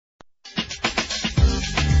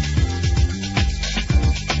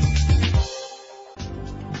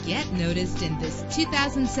noticed in this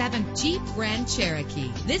 2007 Jeep Grand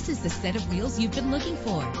Cherokee. This is the set of wheels you've been looking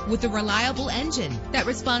for, with a reliable engine that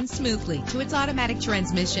responds smoothly to its automatic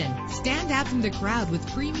transmission. Stand out from the crowd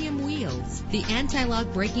with premium wheels. The anti-lock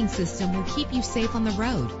braking system will keep you safe on the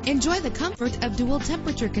road. Enjoy the comfort of dual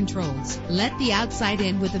temperature controls. Let the outside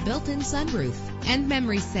in with a built-in sunroof, and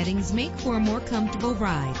memory settings make for a more comfortable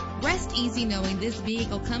ride. Rest easy knowing this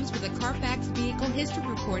vehicle comes with a Carfax Vehicle History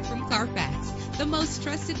Report from Carfax, the most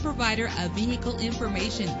trusted provider of vehicle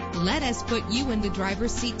information. Let us put you in the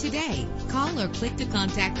driver's seat today. Call or click to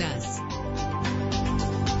contact us.